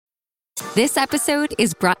This episode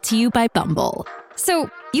is brought to you by Bumble. So,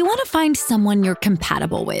 you want to find someone you're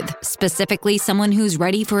compatible with, specifically someone who's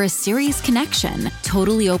ready for a serious connection,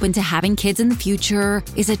 totally open to having kids in the future,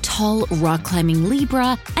 is a tall, rock-climbing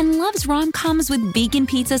Libra, and loves rom-coms with vegan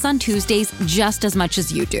pizzas on Tuesdays just as much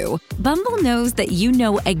as you do. Bumble knows that you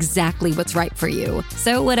know exactly what's right for you.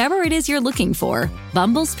 So whatever it is you're looking for,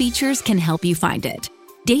 Bumble's features can help you find it.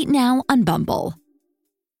 Date now on Bumble.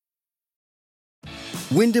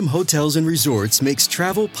 Wyndham Hotels and Resorts makes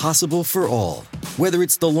travel possible for all. Whether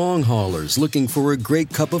it's the long haulers looking for a great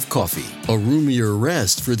cup of coffee, a roomier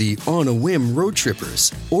rest for the on-a-whim road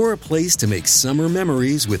trippers, or a place to make summer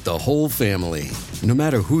memories with the whole family. No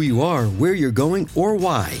matter who you are, where you're going, or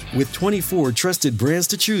why, with 24 trusted brands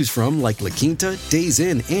to choose from like La Quinta, Days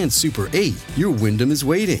Inn, and Super 8, your Wyndham is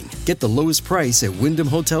waiting. Get the lowest price at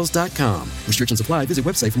WyndhamHotels.com. Restrictions apply. Visit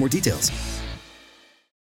website for more details.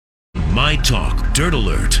 My Talk Dirt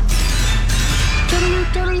Alert.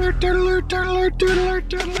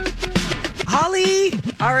 Holly,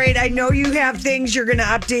 all right, I know you have things you're going to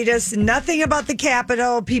update us. Nothing about the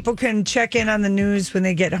Capitol. People can check in on the news when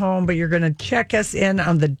they get home, but you're going to check us in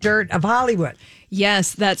on the dirt of Hollywood.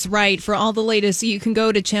 Yes, that's right. For all the latest, you can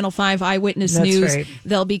go to Channel 5 Eyewitness News. Right.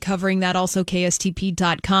 They'll be covering that, also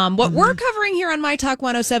KSTP.com. What we're covering here on My Talk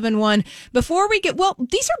 107.1, before we get, well,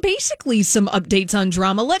 these are basically some updates on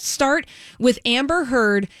drama. Let's start with Amber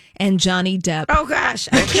Heard and Johnny Depp. Oh, gosh.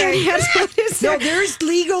 I can't handle this. No, there's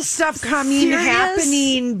legal stuff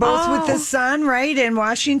happening both with the Sun, right, in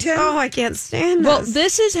Washington. Oh, I can't stand this. Well,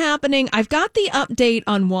 this is happening. I've got the update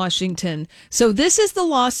on Washington. So this is the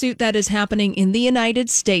lawsuit that is happening in the United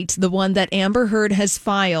States, the one that Amber Heard has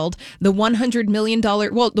filed, the $100 million,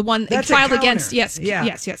 well, the one That's filed a counter. against,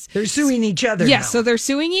 yes. They're suing each other Yes, now. so they're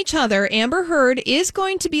suing each other. Amber Heard is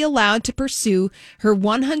going to be allowed to pursue her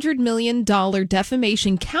 $100 million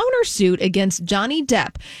defamation countersuit against Johnny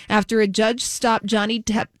Depp after a judge stopped Johnny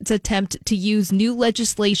Depp's attempt to use new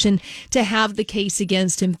legislation to have the case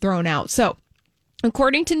against him thrown out. So,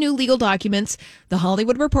 according to new legal documents, The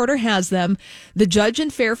Hollywood Reporter has them, the judge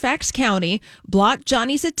in Fairfax County blocked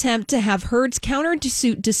Johnny's attempt to have Heard's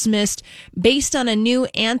countersuit dismissed based on a new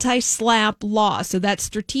anti-SLAPP law. So that's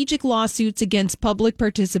strategic lawsuits against public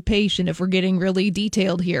participation, if we're getting really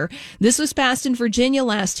detailed here. This was passed in Virginia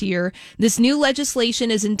last year. This new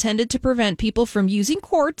legislation is intended to prevent people from using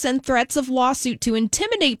courts and threats of lawsuit to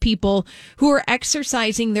intimidate people who are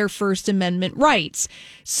exercising their First Amendment rights.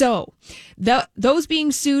 So, those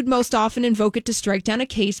being sued most often invoke it to strike down a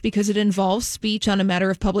case because it involves speech on a matter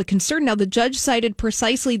of public concern. Now, the judge cited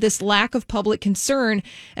precisely this lack of public concern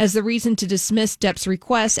as the reason to dismiss Depp's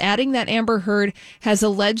request, adding that Amber Heard has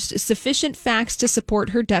alleged sufficient facts to support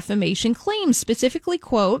her defamation claims, specifically,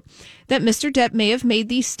 quote, that Mr. Depp may have made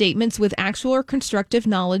these statements with actual or constructive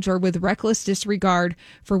knowledge or with reckless disregard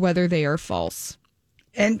for whether they are false.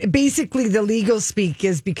 And basically, the legal speak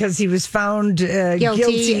is because he was found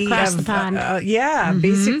guilty across of, the pond.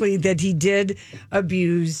 Basically that he did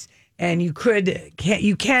abuse, and you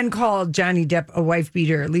can call Johnny Depp a wife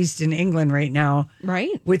beater, at least in England right now, right?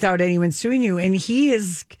 Without anyone suing you. And he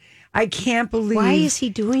is. I can't believe. Why is he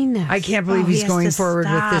doing this? I can't believe he's going forward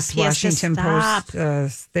with this He has to Washington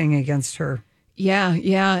Post thing against her.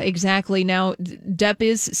 Yeah, exactly. Now, Depp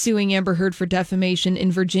is suing Amber Heard for defamation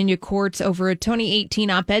in Virginia courts over a 2018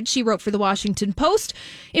 op-ed she wrote for the Washington Post,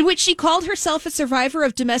 in which she called herself a survivor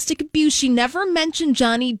of domestic abuse. She never mentioned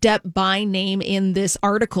Johnny Depp by name in this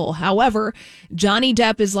article. However, Johnny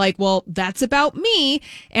Depp is like, well, that's about me,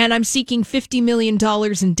 and I'm seeking $50 million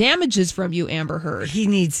in damages from you, Amber Heard. He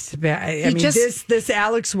needs to be. I mean, this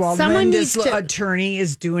Alex Waldman, this attorney,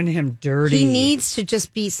 is doing him dirty. He needs to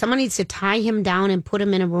just be. Someone needs to tie him down and put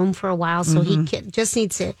him in a room for a while, so he just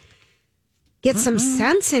needs to get some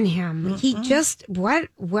sense in him. He just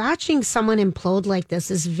watching someone implode like this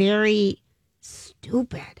is very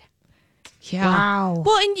stupid. Yeah. Wow.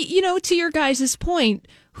 Well, and to your guys' point,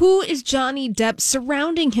 who is Johnny Depp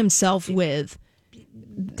surrounding himself with?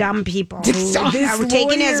 Dumb people who are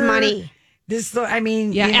taking his money.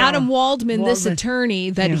 Adam Waldman, this attorney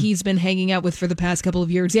that he's been hanging out with for the past couple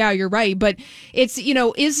of years. Yeah, you're right. But it's,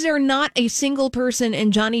 is there not a single person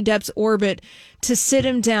in Johnny Depp's orbit to sit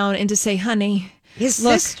him down and to say, honey, His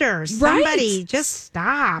sister, somebody, right. just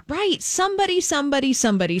stop. Right. Somebody.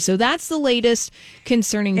 So that's the latest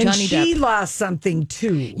concerning Johnny Depp. And she lost something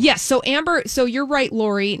too. Yes. So you're right,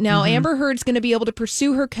 Lori. Now, Amber Heard's going to be able to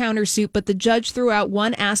pursue her countersuit, but the judge threw out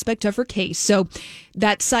one aspect of her case. So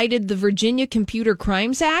that cited the Virginia Computer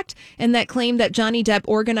Crimes Act and that claimed that Johnny Depp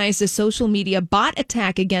organized a social media bot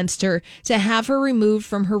attack against her to have her removed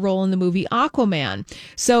from her role in the movie Aquaman.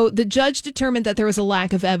 So the judge determined that there was a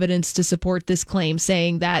lack of evidence to support this claim,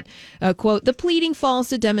 saying that, quote, the pleading fails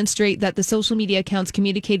to demonstrate that the social media accounts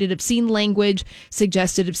communicated obscene language,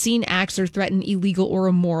 suggested obscene acts, or threatened illegal or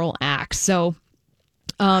immoral acts. So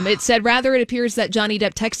it said, rather, it appears that Johnny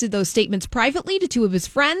Depp texted those statements privately to two of his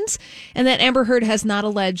friends, and that Amber Heard has not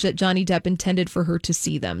alleged that Johnny Depp intended for her to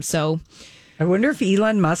see them. So I wonder if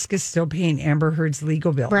Elon Musk is still paying Amber Heard's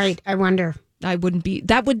legal bills. Right, I wonder. I wouldn't be.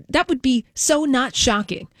 That would be so not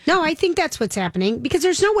shocking. No, I think that's what's happening because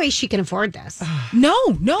there's no way she can afford this. No.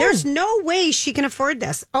 There's no way she can afford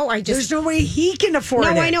this. There's no way he can afford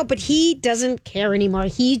it. No, I know, but he doesn't care anymore.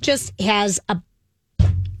 He just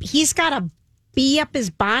he's got a bee up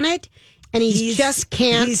his bonnet, and he just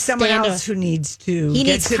can't. He's someone stand else who needs to. He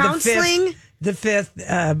get needs to counseling. The fifth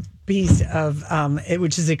piece of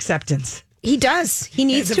which is acceptance. He does. He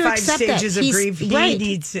needs the to 5 accept stages it. of grief. He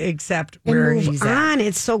needs to accept and where move he's on. at.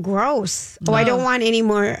 It's so gross. Oh, I don't want any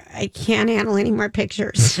more. I can't handle any more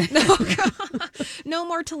pictures. No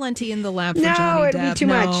more Talenti in the lab for No, Johnny it'd be Depp. too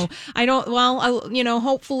much. I don't. Well,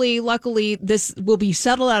 hopefully, luckily, this will be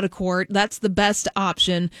settled out of court. That's the best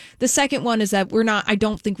option. The second one is that I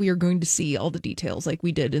don't think we are going to see all the details like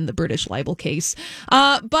we did in the British libel case.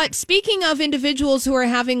 But speaking of individuals who are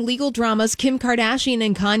having legal dramas, Kim Kardashian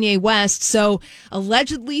and Kanye West. So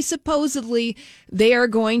allegedly, supposedly, they are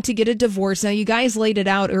going to get a divorce. Now, you guys laid it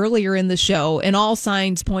out earlier in the show, and all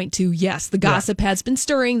signs point to, yes, the gossip has been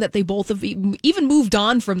stirring that they both have even moved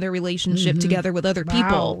on from their relationship together with other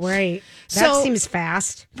people. Right. That So- seems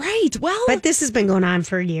fast. Right. Well, But this has been going on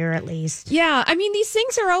for a year at least. yeah. I mean, these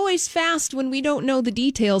things are always fast when we don't know the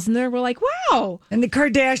details, and then we're like, wow. And the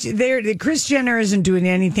Kardashian, Kris Jenner isn't doing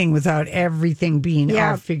anything without everything being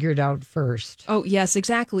all figured out first. Oh, yes,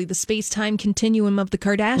 exactly. The space-time continuum of the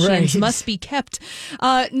Kardashians Right. must be kept.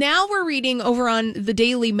 Now we're reading over on the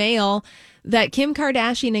Daily Mail that Kim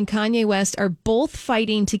Kardashian and Kanye West are both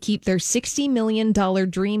fighting to keep their $60 million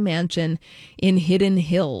dream mansion in Hidden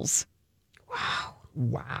Hills.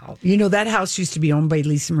 Wow. That house used to be owned by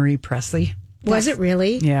Lisa Marie Presley. Was it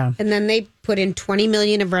really? Yeah. And then they put in $20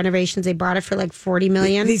 million of renovations. They bought it for like $40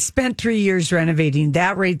 million. They spent 3 years renovating.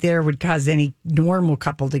 That right there would cause any normal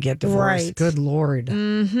couple to get divorced. Right. Good Lord.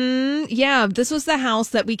 Yeah, this was the house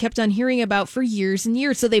that we kept on hearing about for years and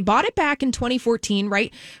years. So they bought it back in 2014,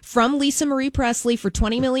 right, from Lisa Marie Presley for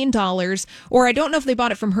 $20 million. Or I don't know if they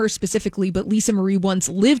bought it from her specifically, but Lisa Marie once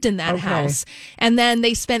lived in that house. And then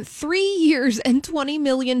they spent 3 years and $20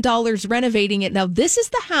 million renovating it. Now, this is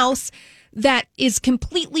the house that is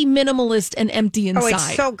completely minimalist and empty inside. Oh,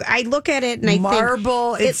 it's so. I look at it and I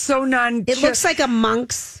Marble. think It's so non. it looks like a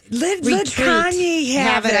monk's Let retreat. Kanye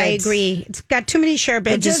have it. I it. agree. It's got too many sharp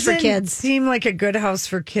It edges for doesn't kids. seem like a good house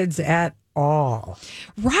for kids at all.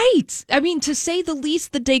 Right. I mean, to say the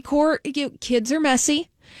least, the decor, kids are messy.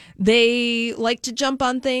 They like to jump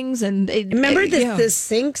on things. And Remember the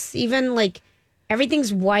sinks, even like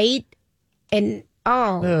everything's white and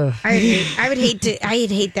I'd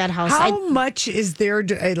hate that house. How much is there?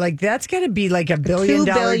 That's got to be like $1 billion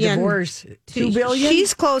divorce. $2 billion.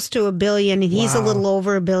 She's close to $1 billion, and he's a little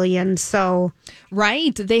over $1 billion. So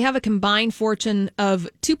Right. They have a combined fortune of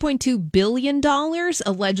 $2.2 billion,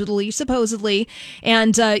 allegedly, supposedly.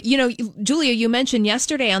 And, Julia, you mentioned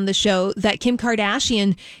yesterday on the show that Kim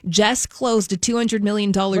Kardashian just closed a $200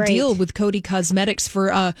 million deal with Coty Cosmetics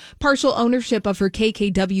for partial ownership of her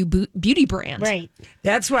KKW beauty brand. right.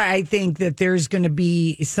 That's why I think that there's going to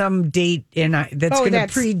be some date that's going to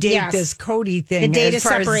predate this Cody thing. The date as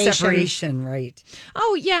of far separation. as separation, right?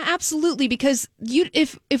 Oh, yeah, absolutely. Because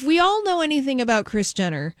if we all know anything about Kris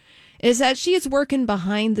Jenner, is that she is working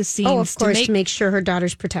behind the scenes. Oh, of course, to make sure her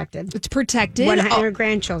daughter's protected. it's protected. And her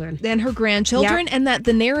grandchildren. And her grandchildren, and that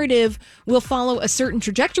the narrative will follow a certain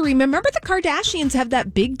trajectory. Remember, the Kardashians have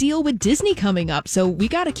that big deal with Disney coming up, so we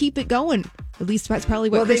got to keep it going. At least that's probably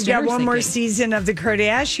what. Well, Kris they've got Jenner's one more thinking. season of the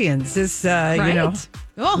Kardashians. This, Right.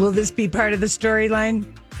 will this be part of the storyline?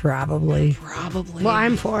 Probably. Probably. Well,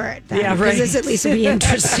 I'm for it. Then, Yeah, because right. this at least will be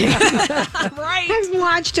interesting. right. I haven't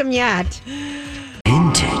watched them yet.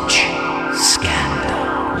 Vintage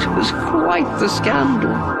scandal. It was quite the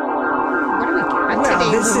scandal. What are we?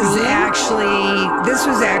 today. This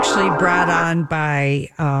was actually brought on by,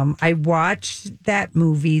 I watched that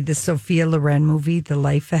movie, the Sophia Loren movie, The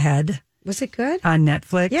Life Ahead. Was it good? On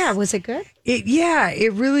Netflix. Yeah, was it good?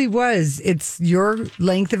 It really was. It's your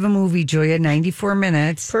length of a movie, Julia, 94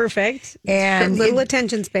 minutes. Perfect. And little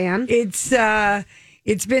attention span.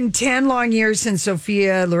 It's been 10 long years since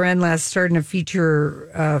Sophia Loren last starred in a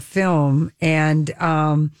feature film. And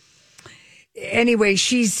anyway,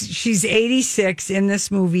 she's 86 in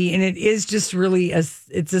this movie, and it is just really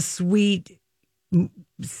it's a sweet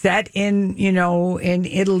set in, in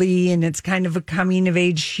Italy, and it's kind of a coming of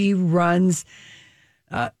age. She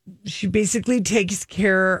basically takes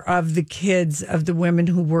care of the kids of the women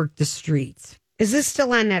who work the streets. Is this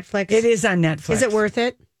still on Netflix? It is on Netflix. Is it worth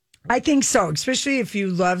it? I think so, especially if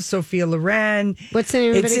you love Sophia Loren. What's the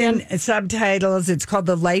name of it again? It's in subtitles. It's called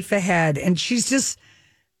The Life Ahead, and she's just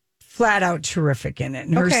flat out terrific in it.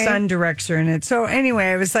 And her son directs her in it. So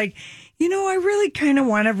anyway, I was like, I really kind of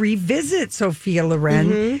want to revisit Sophia Loren.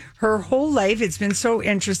 Mm-hmm. Her whole life, it's been so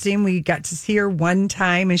interesting. We got to see her one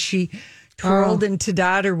time as she twirled and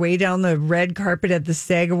ta-da'd her way down the red carpet at the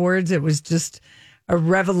SAG Awards. It was just a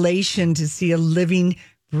revelation to see a living,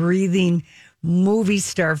 breathing movie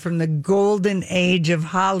star from the golden age of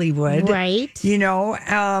Hollywood. Right.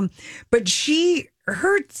 But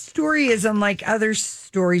her story is unlike other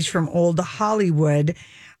stories from old Hollywood,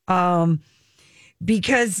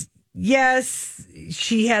 because yes,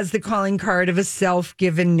 she has the calling card of a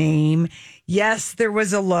self-given name. Yes, there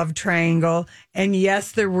was a love triangle, and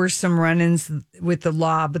yes, there were some run-ins with the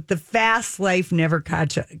law, but the fast life never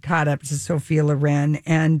caught up to Sophia Loren.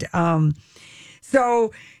 And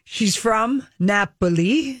so she's from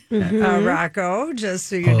Napoli, Rocco, just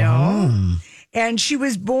so you know. And she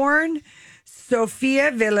was born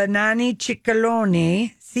Sofia Villanani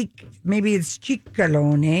Ciccalone, maybe it's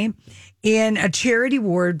Ciccalone, in a charity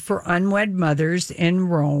ward for unwed mothers in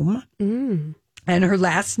Rome. Mm. And her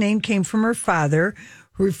last name came from her father,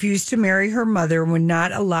 who refused to marry her mother and would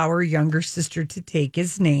not allow her younger sister to take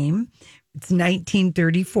his name. It's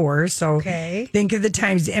 1934, so think of the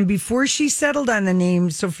times. And before she settled on the name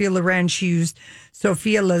Sophia Loren, she used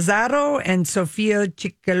Sophia Lazzaro and Sophia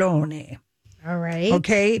Ciccalone. All right.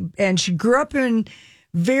 Okay, and she grew up in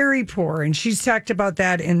very poor, and she's talked about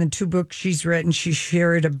that in the 2 books she's written. She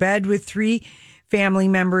shared a bed with 3 family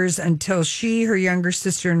members until she, her younger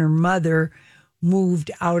sister, and her mother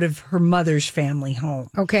moved out of her mother's family home.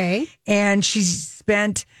 Okay. And she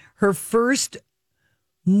spent her first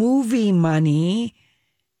movie money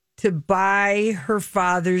to buy her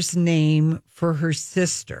father's name for her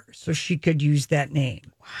sister so she could use that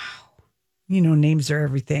name. Wow. Names are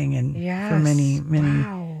everything, and for many,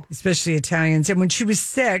 especially Italians. And when she was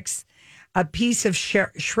 6, a piece of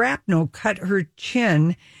shrapnel cut her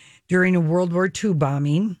chin during a World War II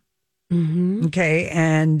bombing. Mm-hmm. Okay,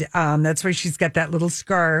 and that's why she's got that little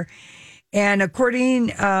scar. And according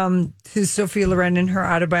to Sophia Loren in her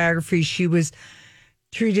autobiography, she was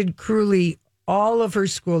treated cruelly all of her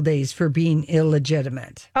school days for being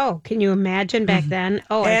illegitimate. Oh, can you imagine back then?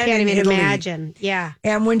 Oh, I can't even imagine. Yeah.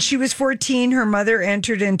 And when she was 14, her mother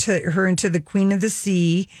entered into the Queen of the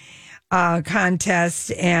Sea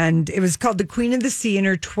contest, and it was called the Queen of the Sea and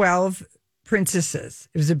her 12 princesses.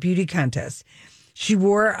 It was a beauty contest. She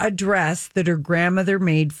wore a dress that her grandmother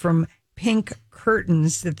made from pink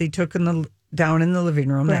curtains that they took down in the living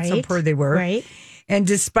room. That's how poor they were. Right. And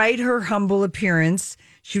despite her humble appearance,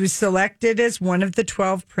 she was selected as one of the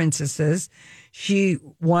 12 princesses. She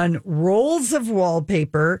won rolls of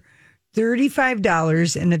wallpaper,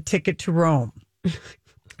 $35, and a ticket to Rome.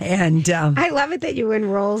 And I love it that you win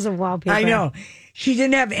rolls of wallpaper. I know. She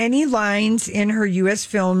didn't have any lines in her U.S.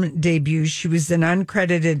 film debut. She was an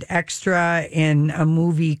uncredited extra in a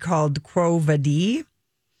movie called Quo Vadis.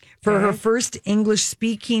 For her first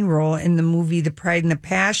English-speaking role in the movie The Pride and the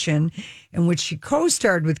Passion, in which she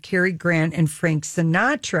co-starred with Cary Grant and Frank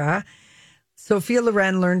Sinatra, Sophia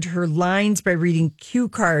Loren learned her lines by reading cue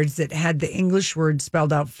cards that had the English words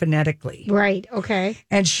spelled out phonetically. Right, okay.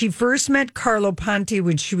 And she first met Carlo Ponti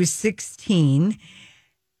when she was 16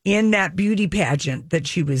 in that beauty pageant that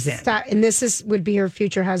she was in. And this would be her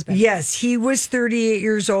future husband. Yes, he was 38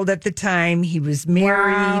 years old at the time. He was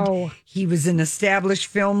married. Wow. He was an established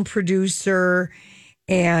film producer.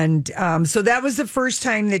 And so that was the first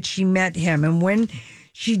time that she met him. And when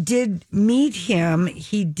she did meet him,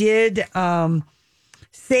 he did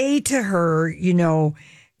say to her,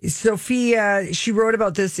 Sophia, she wrote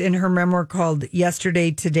about this in her memoir called Yesterday,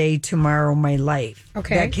 Today, Tomorrow, My Life.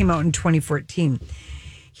 Okay. That came out in 2014.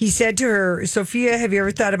 He said to her, Sophia, have you ever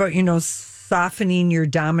thought about, softening your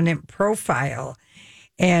dominant profile?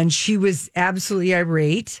 And she was absolutely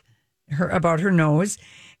irate about her nose.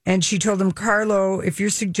 And she told him, Carlo, if you're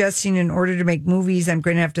suggesting in order to make movies, I'm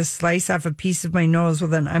going to have to slice off a piece of my nose, well,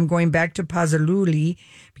 then I'm going back to Pazzolulli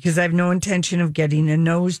because I have no intention of getting a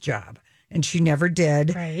nose job. And she never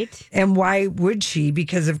did. Right. And why would she?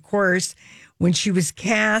 Because, of course, when she was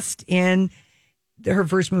cast in her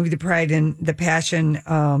first movie, The Pride and the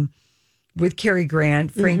Passion, with Cary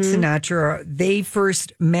Grant, Frank Sinatra, they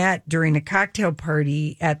first met during a cocktail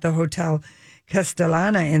party at the Hotel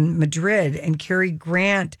Castellana in Madrid, and Cary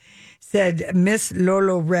Grant said, Miss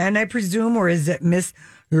Lolo Ren, I presume, or is it Miss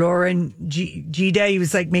Lauren Gida? He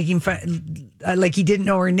was like making fun, like he didn't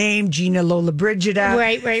know her name, Gina Lola Brigida.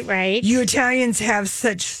 Right. You Italians have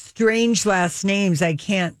such strange last names. I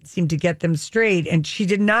can't seem to get them straight. And she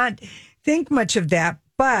did not think much of that,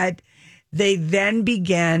 but they then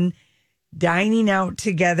began dining out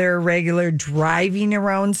together, regular, driving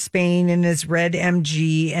around Spain in his red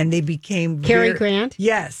MG, and they became Cary Grant?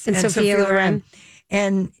 Yes. And Sophia Loren.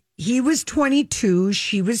 And he was 22,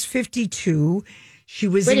 she was 52. She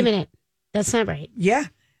was Wait a minute. That's not right. Yeah.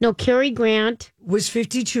 No, Cary Grant was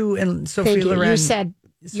 52 and Sophia Loren. You said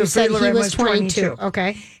he was 22.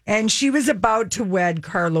 Okay. And she was about to wed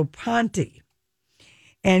Carlo Ponti.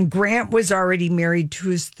 And Grant was already married to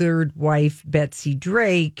his third wife, Betsy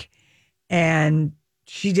Drake. And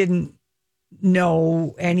she didn't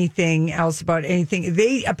know anything else about anything.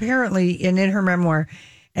 They apparently, and in her memoir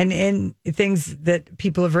and in things that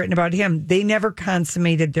people have written about him, they never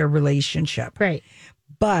consummated their relationship. Right.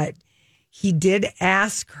 But he did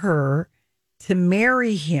ask her to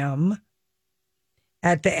marry him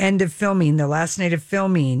at the end of filming, the last night of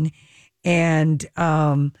filming. And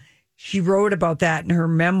she wrote about that in her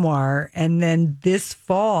memoir. And then this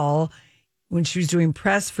fall, when she was doing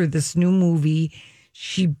press for this new movie,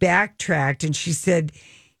 she backtracked and she said,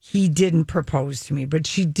 he didn't propose to me, but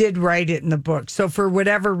she did write it in the book. So for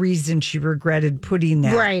whatever reason, she regretted putting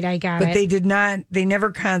that. Right, I got it. But they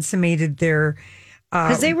never consummated their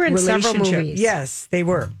because they were in several movies. Yes, they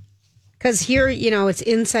were. Because here, it's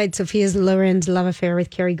inside Sophia Loren's love affair with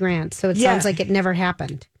Cary Grant. So it sounds like it never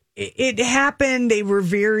happened. It happened. They were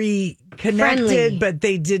very connected, Friendly. but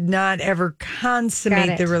they did not ever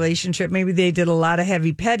consummate the relationship. Maybe they did a lot of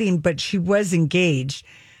heavy petting, but she was engaged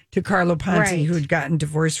to Carlo Ponti, who had gotten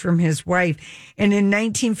divorced from his wife. And in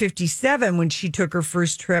 1957, when she took her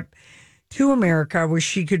first trip to America, where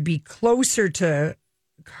she could be closer to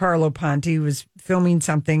Carlo Ponti, who was filming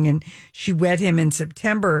something, and she wed him in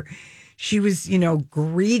September. She was,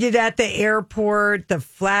 greeted at the airport, the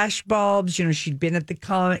flash bulbs. She'd been at the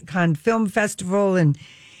Cannes Film Festival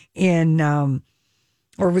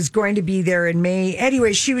or was going to be there in May.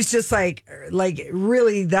 Anyway, she was just like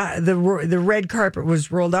really the red carpet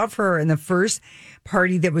was rolled out for her. And the first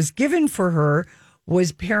party that was given for her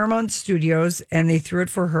was Paramount Studios, and they threw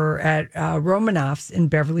it for her at Romanoff's in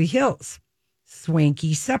Beverly Hills,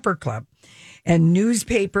 swanky supper club, and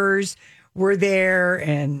newspapers were there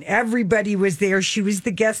and everybody was there. She was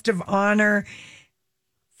the guest of honor.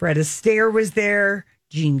 Fred Astaire was there.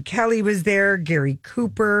 Gene Kelly was there. Gary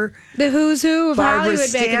Cooper. The who's who of Barbara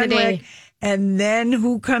Hollywood back in the day. And then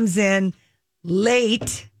who comes in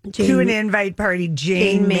late to an invite party?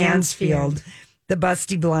 Jane Mansfield, the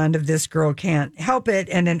busty blonde of This Girl Can't Help It,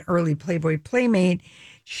 and an early Playboy playmate.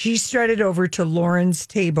 She strutted over to Lauren's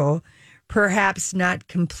table, perhaps not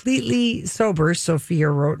completely sober, Sophia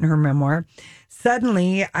wrote in her memoir.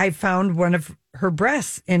 Suddenly, I found one of her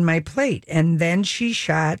breasts in my plate. And then she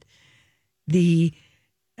shot the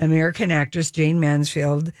American actress Jane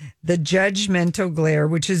Mansfield the judgmental glare,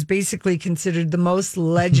 which is basically considered the most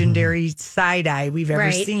legendary side eye we've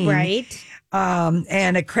ever seen. Right.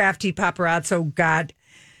 And a crafty paparazzo got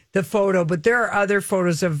the photo, but there are other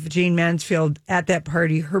photos of Jane Mansfield at that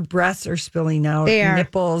party. Her breasts are spilling out,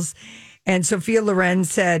 nipples. And Sophia Loren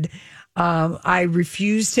said, I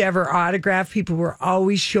refused to ever autograph. People were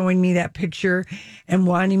always showing me that picture and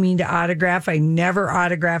wanting me to autograph. I never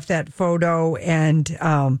autographed that photo.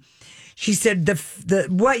 And she said, the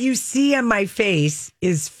what you see on my face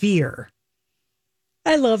is fear.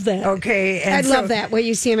 I love that. Okay. And I love that. What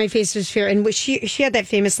you see on my face is fear. And she had that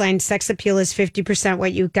famous line, sex appeal is 50%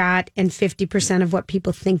 what you got and 50% of what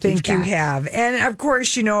people think you have. And of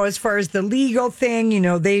course, as far as the legal thing,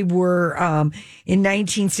 they were in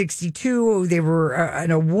 1962, they were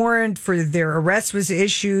a warrant for their arrest was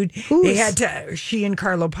issued. They had to, she and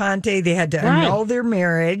Carlo Ponti, they had to annul their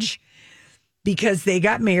marriage because they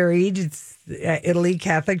got married. It's Italy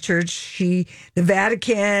Catholic Church. The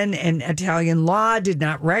Vatican and Italian law did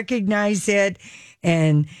not recognize it.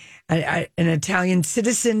 And an Italian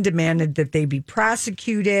citizen demanded that they be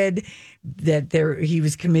prosecuted, that he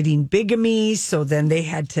was committing bigamy. So then they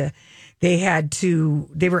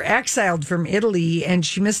were exiled from Italy, and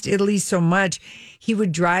she missed Italy so much. He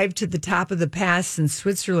would drive to the top of the pass in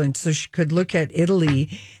Switzerland so she could look at Italy.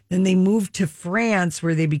 Then they moved to France,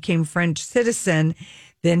 where they became French citizen.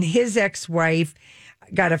 Then his ex-wife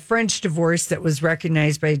got a French divorce that was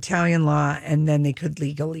recognized by Italian law, and then they could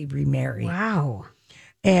legally remarry. Wow.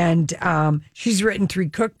 And she's written 3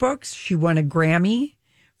 cookbooks. She won a Grammy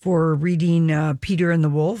for reading Peter and the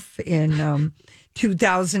Wolf in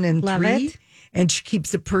 2003. Love it. And she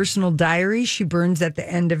keeps a personal diary she burns at the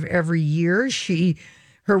end of every year.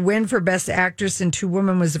 Her win for Best Actress in Two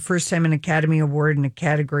Women was the first time an Academy Award in a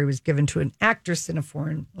category was given to an actress in a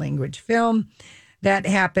foreign language film. That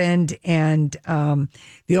happened, and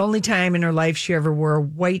the only time in her life she ever wore a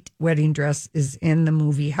white wedding dress is in the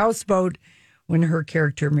movie Houseboat, when her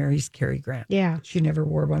character marries Cary Grant. Yeah. She never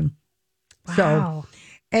wore one. Wow. So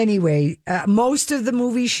anyway, most of the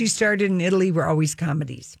movies she starred in Italy were always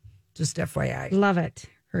comedies. Just FYI. Love it.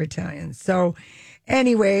 Her Italian. So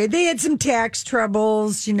anyway, they had some tax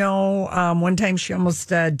troubles. One time she almost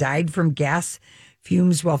died from gas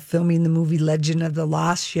fumes while filming the movie Legend of the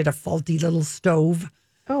Lost. She had a faulty little stove.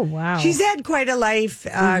 Oh, wow. She's had quite a life.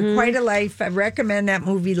 Quite a life. I recommend that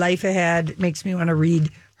movie, Life Ahead. It makes me want to read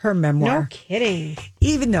her memoir. No kidding.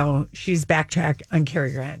 Even though she's backtracked on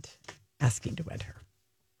Cary Grant asking to wed her.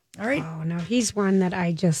 All right. Oh, no. He's one that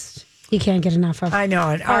you can't get enough of. I know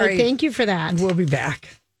it. All right. Thank you for that. We'll be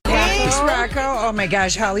back. Thanks, Rocco. Oh, my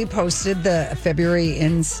gosh. Holly posted the February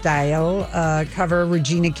In Style cover.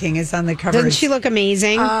 Regina King is on the cover. Doesn't she look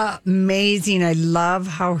amazing? Amazing. I love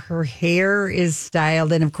how her hair is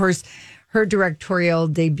styled. And, of course, her directorial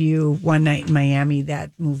debut, One Night in Miami,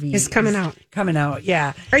 that movie is coming out. Coming out,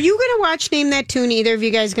 yeah. Are you going to watch Name That Tune? Either of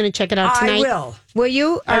you guys going to check it out tonight? I will. Will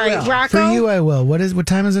you? All right, will. Rocco? For you, I will. What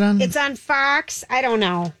time is it on? It's on Fox. I don't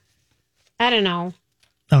know.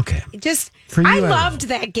 Okay. For you, I loved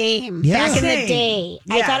that game back in the day.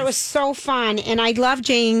 Yes. I thought it was so fun, and I love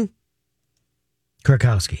Jane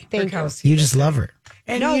Krakowski. Thank you. You just love her.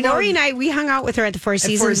 And No, Lori and I, we hung out with her at the Four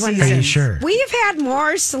Seasons one Are night. you sure? We have had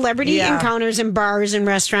more celebrity encounters in bars and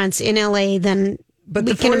restaurants in LA than But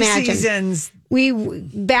we the can Four imagine. Seasons,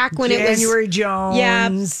 Back when it was January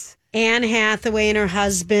Jones, Anne Hathaway and her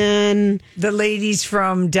husband, the ladies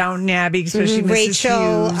from Downton Abbey, especially Mrs.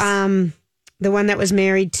 Rachel, Hughes. the one that was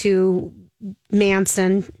married to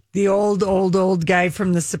Manson. The old guy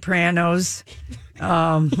from The Sopranos.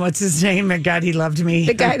 What's his name? God, he loved me.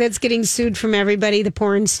 The guy that's getting sued from everybody, the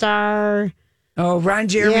porn star. Oh, Ron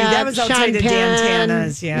Jeremy. Yeah, that was outside Sean of Penn.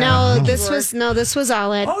 Dantana's. Yeah. No, this was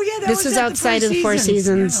all at. Oh, yeah, that this was was at the outside Four of the Four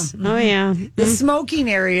Seasons. Seasons. Yeah. Oh yeah. The smoking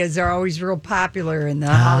areas are always real popular in the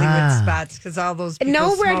Hollywood spots because all those people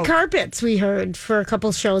No smoke. red carpets, we heard, for a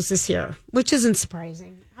couple shows this year, which isn't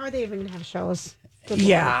surprising. How are they even going to have shows? Good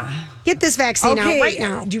Yeah. Lord. Get this vaccine out right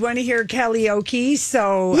now. Do you want to hear karaoke?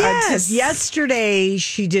 So Yes. yesterday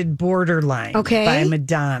she did Borderline by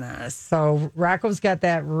Madonna. So Rocco's got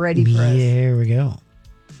that ready for us. Here we go.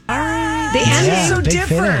 The ending, It's so big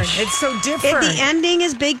different. finish. It's so different. the ending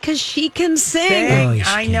is big because she can sing. Oh, yes,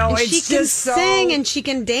 I she know. can. It's She can just so... sing and she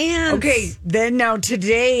can dance. Okay, then now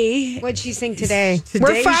today... What'd she sing today? Today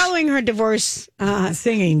We're following her divorce.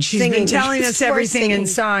 Singing. She's been Singing. telling us She's everything in singing.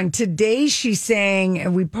 song. Today she sang,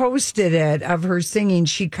 and we posted it, of her singing.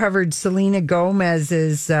 She covered Selena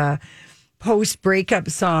Gomez's post-breakup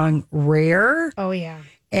song, Rare. Oh, yeah.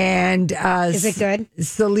 And Is it good?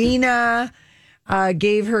 Selena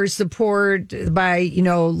gave her support by,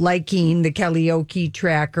 liking the karaoke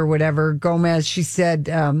track or whatever. Gomez, she said,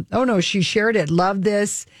 she shared it. Love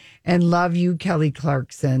this and love you, Kelly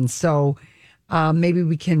Clarkson. So maybe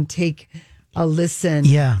we can take a listen.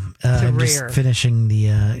 Yeah. I'm Rare. just finishing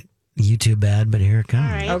the YouTube ad, but here it comes.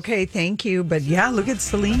 All right. Okay, thank you. But yeah, look at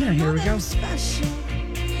Selena. Here we go.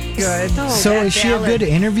 Good. So that is she a ballad. good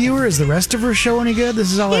interviewer? Is the rest of her show any good?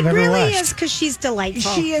 This is all I've It ever really watched. is because she's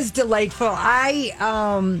delightful. She is delightful. I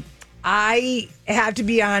have to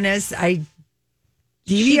be honest. I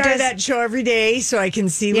DVR does- that show every day so I can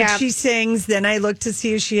see Yeah. what she sings. Then I look to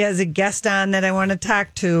see if she has a guest on that I want to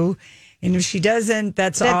talk to, and if she doesn't,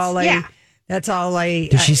 that's all I. yeah. That's all I.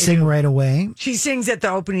 Does she sing right away? She sings at the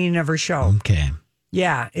opening of her show. Okay.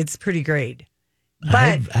 Yeah, it's pretty great.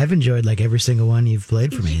 But I've enjoyed like every single one you've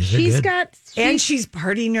played for me. They're She's good. got. and she's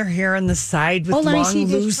parting her hair on the side with Oh, let me long, see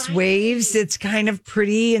this. loose waves. It's kind of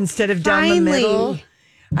pretty instead of down the Finally. middle.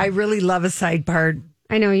 I really love a side part.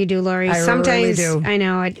 I know you do, Lori. I Sometimes really do. I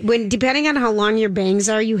know it. When depending on how long your bangs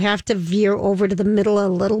are, you have to veer over to the middle a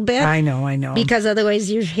little bit. I know. Because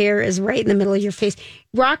otherwise your hair is right in the middle of your face.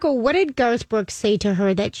 Rocco, what did Garth Brooks say to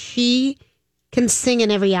her that she can sing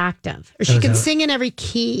in every octave? Or she can sing in every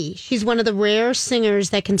key. She's one of the rare singers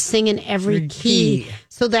that can sing in every key.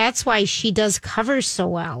 So that's why she does covers so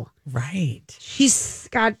well. Right. She's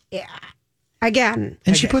got, again.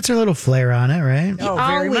 And she puts her little flair on it, right? Oh,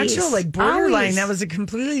 very much Always. so. Like Borderline, Always. that was a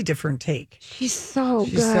completely different take. She's so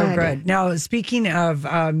She's good. so good. Now, speaking of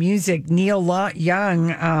music, Neil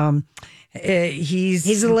Young,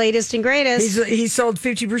 he's the latest and greatest. he sold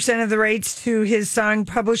 50% of the rights to his song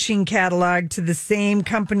publishing catalog to the same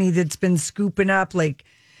company that's been scooping up, like,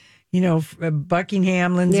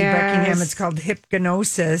 Buckingham, Lindsey Yes. Buckingham. It's called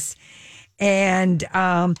Hypnosis. And,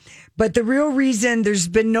 but the real reason there's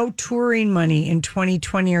been no touring money in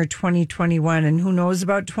 2020 or 2021, and who knows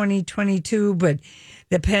about 2022, but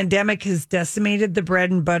the pandemic has decimated the bread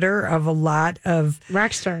and butter of a lot of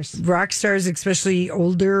Rock stars. rock stars, especially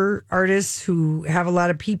older artists who have a lot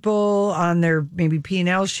of people on their maybe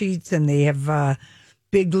P&L sheets, and they have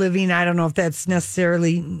big living. I don't know if that's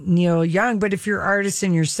necessarily Neil Young, but if you're artists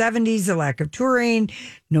in your 70s, the lack of touring,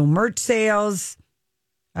 no merch sales.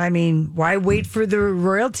 I mean, why wait for the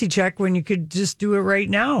royalty check when you could just do it right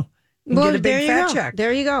now and get a big fat check?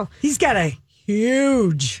 There you go. He's got a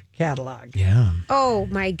huge catalog. Yeah. Oh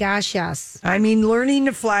my gosh, yes. I mean, Learning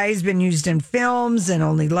to Fly has been used in films, and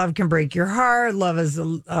Only Love Can Break Your Heart. Love is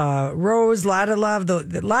a Rose, lot of love, a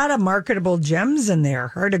lot of marketable gems in there.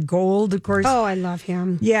 Heart of Gold, of course. Oh, I love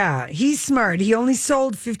him. Yeah, he's smart. He only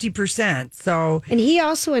sold 50%. So And he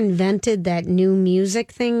also invented that new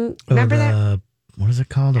music thing. Remember that? What is it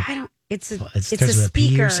called? I don't. It's a It it's a starts with a P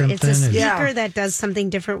speaker. or It's a something. speaker Yeah. that does something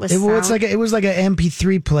different with It sound. was like an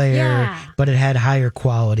MP3 player, Yeah. but it had higher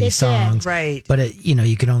quality It did. songs. right. But it,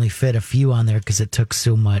 you could only fit a few on there because it took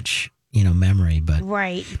so much, memory. But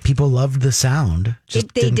right. people loved the sound.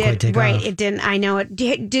 Just They didn't quite did take right. off. It didn't. I know it.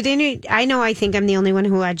 Did any? I know. I think I'm the only one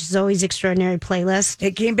who watched Zoe's Extraordinary Playlist.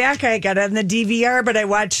 It came back. I got it on the DVR, but I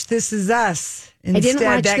watched This Is Us. Instead, didn't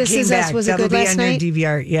watch that This came Is Us. back. Was it That'll good be last on your night?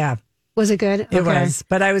 DVR. Yeah, Was it good? it was.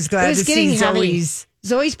 But I was It glad was to getting see heavy.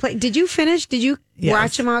 Zoe's. Play. Did you finish? Did you Yes.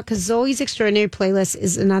 watch them all? Because Zoe's Extraordinary Playlist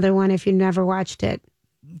is another one. If you never watched it,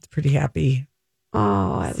 It's pretty happy. oh,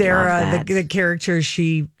 I Sarah, love that. the character,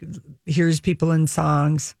 she hears people in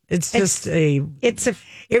songs. It's just It's a.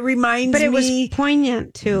 it reminds But it was me.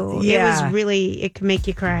 poignant too. Yeah. It was really. It can make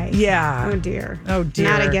you cry. Yeah. Oh dear. Oh, dear.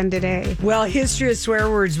 Not again today. Well, History of Swear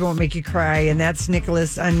Words won't make you cry, and that's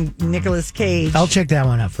Nicholas Cage. I'll check that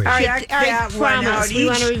one out for you. All right, Check all right, that one promise. out. We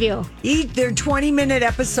want to review. They're 20-minute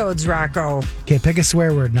episodes, Rocco. Okay, pick a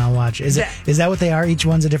swear word and I'll watch. Is that what they are? Each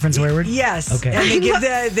one's a different swear word? Yes. Okay. And they give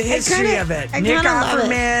the history kinda- of it. I Nick kinda love it.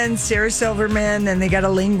 Offerman, Sarah Silverman, then they got a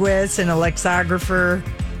linguist and a lexicographer,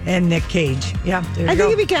 and Nick Cage. Yeah, there you I go.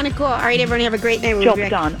 think it'd be kind of cool. All right, everyone, have a great night. We'll be Job back.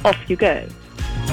 done. Off you go.